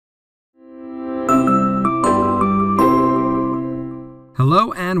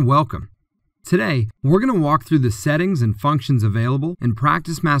Hello and welcome. Today, we're going to walk through the settings and functions available in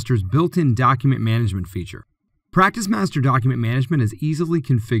PracticeMaster's built-in document management feature. PracticeMaster Document Management is easily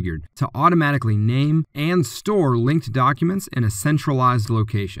configured to automatically name and store linked documents in a centralized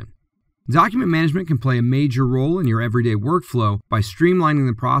location. Document management can play a major role in your everyday workflow by streamlining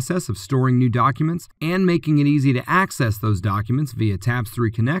the process of storing new documents and making it easy to access those documents via Tabs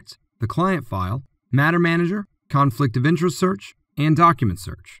 3 Connect, the client file, Matter Manager, Conflict of Interest Search, and Document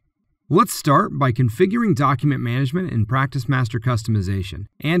Search. Let's start by configuring document management in PracticeMaster Customization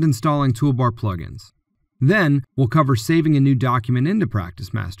and installing Toolbar plugins. Then, we'll cover saving a new document into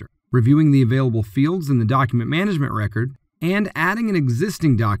PracticeMaster, reviewing the available fields in the document management record, and adding an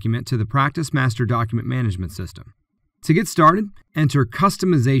existing document to the PracticeMaster document management system. To get started, enter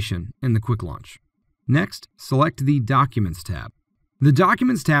Customization in the Quick Launch. Next, select the Documents tab. The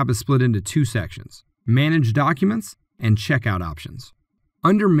Documents tab is split into two sections: Manage Documents and Checkout Options.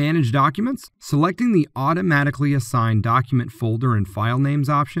 Under Manage Documents, selecting the Automatically Assign Document Folder and File Names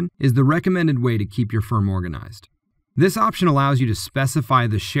option is the recommended way to keep your firm organized. This option allows you to specify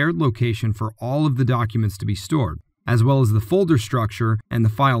the shared location for all of the documents to be stored, as well as the folder structure and the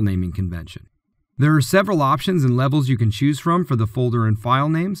file naming convention. There are several options and levels you can choose from for the folder and file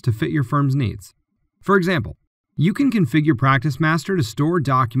names to fit your firm's needs. For example, you can configure PracticeMaster to store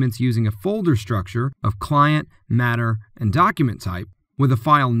documents using a folder structure of client, matter, and document type with a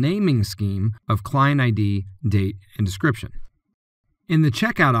file naming scheme of client ID, date, and description. In the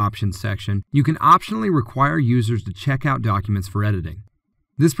Checkout Options section, you can optionally require users to check out documents for editing.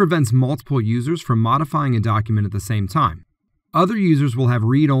 This prevents multiple users from modifying a document at the same time. Other users will have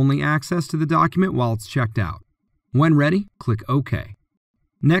read-only access to the document while it's checked out. When ready, click OK.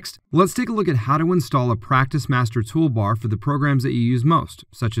 Next, let's take a look at how to install a PracticeMaster toolbar for the programs that you use most,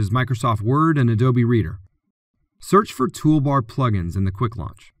 such as Microsoft Word and Adobe Reader. Search for Toolbar plugins in the Quick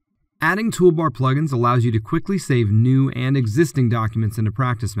Launch. Adding Toolbar plugins allows you to quickly save new and existing documents into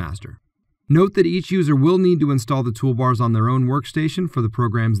PracticeMaster. Note that each user will need to install the toolbars on their own workstation for the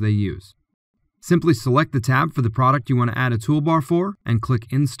programs they use. Simply select the tab for the product you want to add a toolbar for and click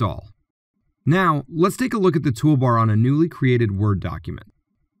Install. Now, let's take a look at the toolbar on a newly created Word document.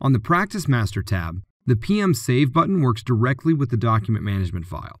 On the PracticeMaster tab, the PM Save button works directly with the document management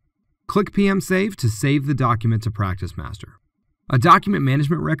file. Click PM Save to save the document to PracticeMaster. A document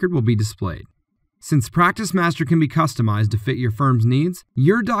management record will be displayed. Since PracticeMaster can be customized to fit your firm's needs,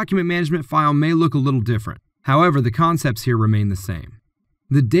 your document management file may look a little different. However, the concepts here remain the same.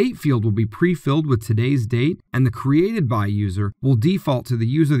 The date field will be pre-filled with today's date, and the created by user will default to the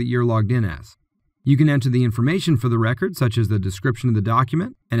user that you're logged in as. You can enter the information for the record, such as the description of the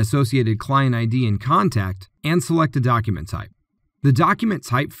document, an associated client ID and contact, and select a document type. The document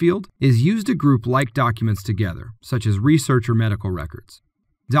type field is used to group like documents together, such as research or medical records.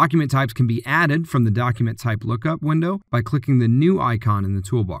 Document types can be added from the Document Type Lookup window by clicking the new icon in the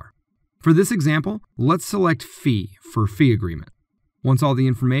toolbar. For this example, let's select Fee for Fee Agreement. Once all the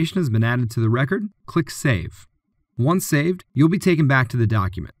information has been added to the record, click Save. Once saved, you'll be taken back to the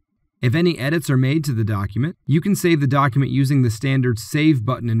document. If any edits are made to the document, you can save the document using the standard Save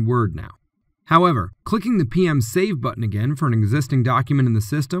button in Word now. However, clicking the PM Save button again for an existing document in the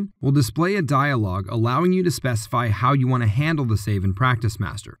system will display a dialog allowing you to specify how you want to handle the save in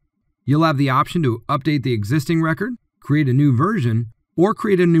PracticeMaster. You'll have the option to update the existing record, create a new version, or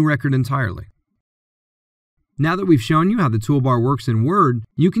create a new record entirely. Now that we've shown you how the toolbar works in Word,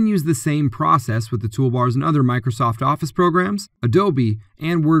 you can use the same process with the toolbars in other Microsoft Office programs, Adobe,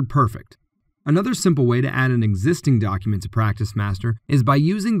 and WordPerfect. Another simple way to add an existing document to PracticeMaster is by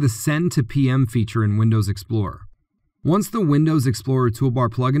using the Send to PM feature in Windows Explorer. Once the Windows Explorer toolbar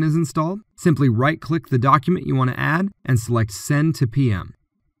plugin is installed, simply right-click the document you want to add and select Send to PM.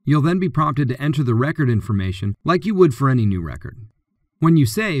 You'll then be prompted to enter the record information like you would for any new record. When you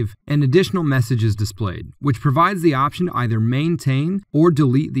save, an additional message is displayed, which provides the option to either maintain or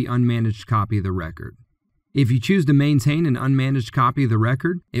delete the unmanaged copy of the record. If you choose to maintain an unmanaged copy of the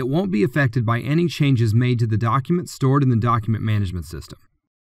record, it won't be affected by any changes made to the document stored in the document management system.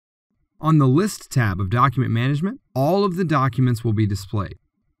 On the List tab of Document Management, all of the documents will be displayed.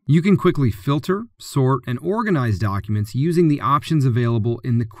 You can quickly filter, sort, and organize documents using the options available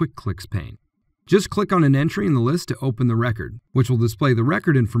in the Quick Clicks pane. Just click on an entry in the list to open the record, which will display the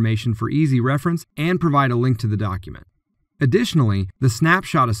record information for easy reference and provide a link to the document. Additionally, the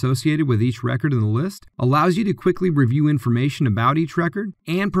snapshot associated with each record in the list allows you to quickly review information about each record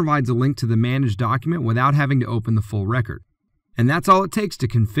and provides a link to the managed document without having to open the full record. And that's all it takes to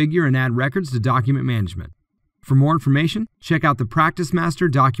configure and add records to document management. For more information, check out the PracticeMaster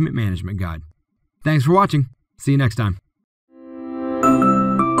Document Management Guide. Thanks for watching. See you next time.